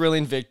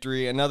thrilling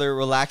victory, another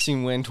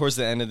relaxing win towards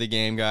the end of the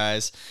game,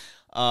 guys.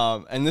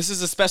 And this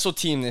is a special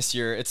team this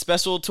year. It's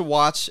special to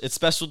watch. It's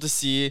special to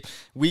see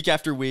week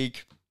after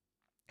week.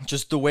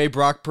 Just the way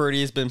Brock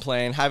Purdy has been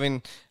playing,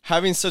 having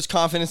such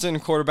confidence in a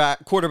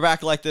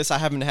quarterback like this, I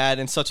haven't had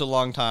in such a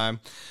long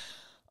time.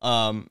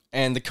 And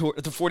the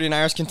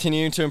 49ers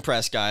continue to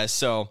impress, guys.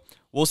 So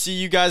we'll see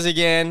you guys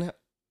again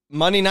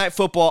Monday Night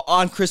Football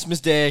on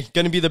Christmas Day.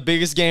 Going to be the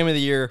biggest game of the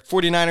year.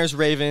 49ers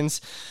Ravens,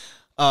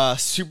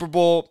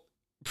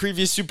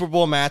 previous Super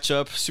Bowl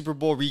matchup, Super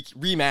Bowl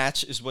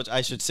rematch is what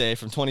I should say,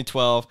 from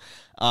 2012.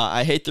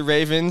 I hate the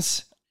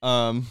Ravens.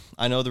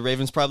 I know the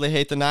Ravens probably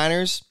hate the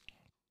Niners.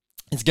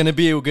 It's going to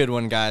be a good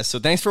one, guys. So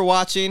thanks for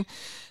watching.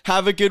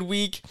 Have a good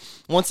week.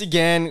 Once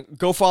again,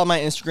 go follow my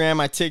Instagram,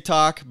 my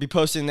TikTok. Be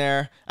posting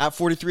there at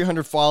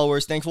 4,300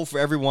 followers. Thankful for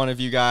every one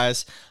of you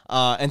guys.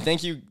 And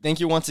thank you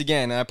once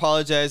again. And I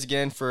apologize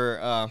again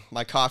for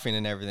my coughing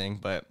and everything,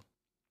 but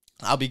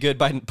I'll be good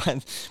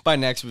by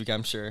next week,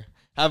 I'm sure.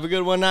 Have a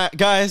good one,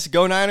 guys.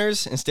 Go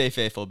Niners and stay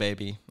faithful,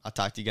 baby. I'll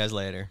talk to you guys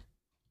later.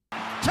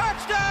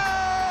 Touchdown!